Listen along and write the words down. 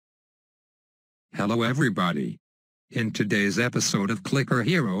Hello everybody. In today's episode of Clicker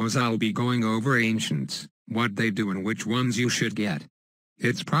Heroes I'll be going over ancients, what they do and which ones you should get.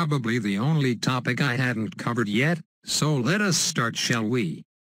 It's probably the only topic I hadn't covered yet, so let us start, shall we?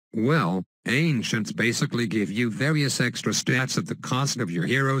 Well, ancients basically give you various extra stats at the cost of your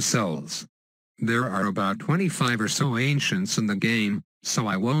hero souls. There are about 25 or so ancients in the game, so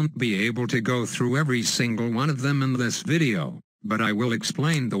I won't be able to go through every single one of them in this video, but I will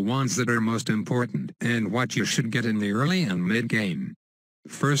explain the ones that are most important and what you should get in the early and mid-game.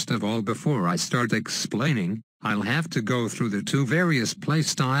 First of all, before I start explaining, I'll have to go through the two various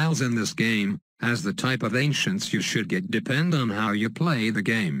playstyles in this game, as the type of ancients you should get depend on how you play the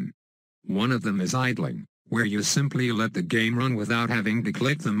game. One of them is idling, where you simply let the game run without having to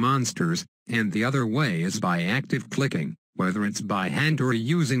click the monsters, and the other way is by active clicking, whether it's by hand or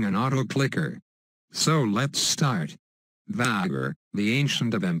using an auto-clicker. So let's start. Vagr, the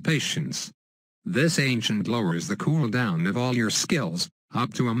Ancient of Impatience. This ancient lowers the cooldown of all your skills,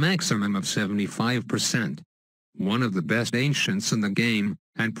 up to a maximum of 75%. One of the best ancients in the game,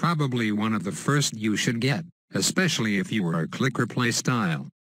 and probably one of the first you should get, especially if you are a clicker playstyle.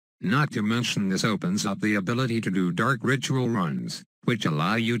 Not to mention this opens up the ability to do dark ritual runs, which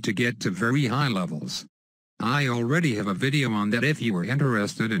allow you to get to very high levels. I already have a video on that if you are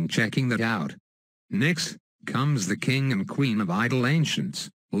interested in checking that out. Next comes the King and Queen of Idle Ancients,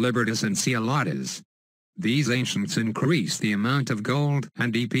 Libertas and Celotes. These ancients increase the amount of gold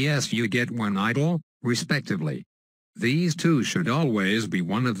and DPS you get when idle, respectively. These two should always be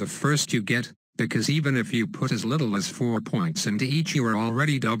one of the first you get, because even if you put as little as 4 points into each you are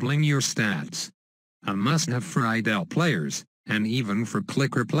already doubling your stats. A must-have for idle players, and even for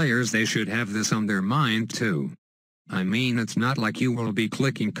clicker players they should have this on their mind too. I mean, it's not like you will be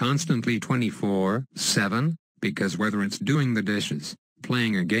clicking constantly 24/7, because whether it's doing the dishes,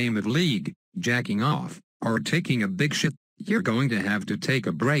 playing a game of League, jacking off, or taking a big shit, you're going to have to take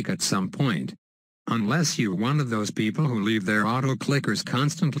a break at some point. Unless you're one of those people who leave their auto-clickers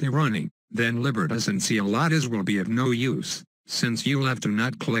constantly running, then Libertas and Celotes will be of no use, since you'll have to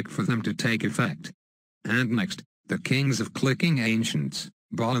not click for them to take effect. And next, the Kings of Clicking Ancients,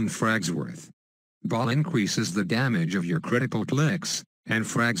 Ball and Fragsworth. Ball increases the damage of your critical clicks, and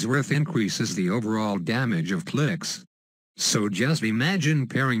Fragsworth increases the overall damage of clicks. So just imagine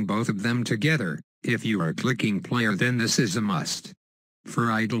pairing both of them together. If you are a clicking player, then this is a must.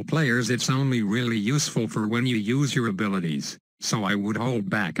 For idle players it's only really useful for when you use your abilities, so I would hold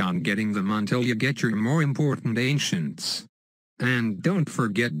back on getting them until you get your more important ancients. And don't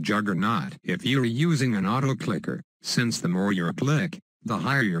forget Juggernaut if you're using an auto-clicker, since the more you click, the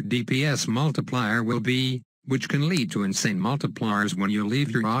higher your DPS multiplier will be, which can lead to insane multipliers when you leave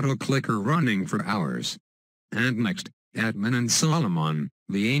your auto-clicker running for hours. And next, Atman and Solomon,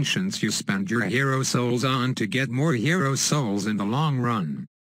 the ancients you spend your hero souls on to get more hero souls in the long run.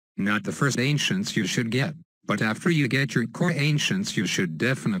 Not the first ancients you should get, but after you get your core ancients you should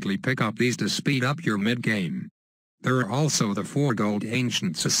definitely pick up these to speed up your mid-game. There are also the 4 gold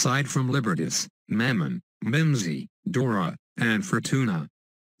ancients aside from Libertas, Mammon, Mimsy, Dora, and Fortuna.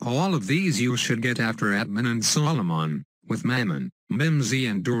 All of these you should get after Atman and Solomon, with Mammon, Mimsy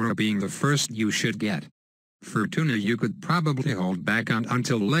and Dora being the first you should get. Fortuna you could probably hold back on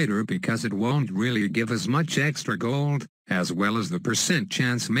until later because it won't really give as much extra gold, as well as the percent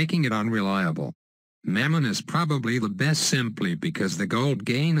chance making it unreliable. Mammon is probably the best simply because the gold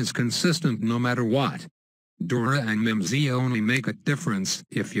gain is consistent no matter what. Dora and Mimsy only make a difference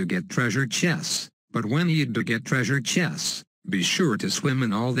if you get treasure chests, but when you do get treasure chests, be sure to swim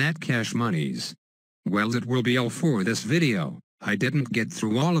in all that cash monies. Well, that will be all for this video. I didn't get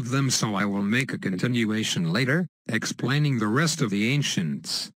through all of them, so I will make a continuation later, explaining the rest of the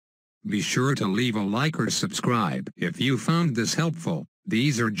ancients. Be sure to leave a like or subscribe if you found this helpful.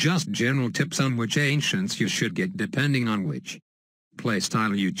 These are just general tips on which ancients you should get depending on which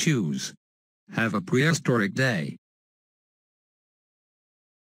playstyle you choose. Have a prehistoric day.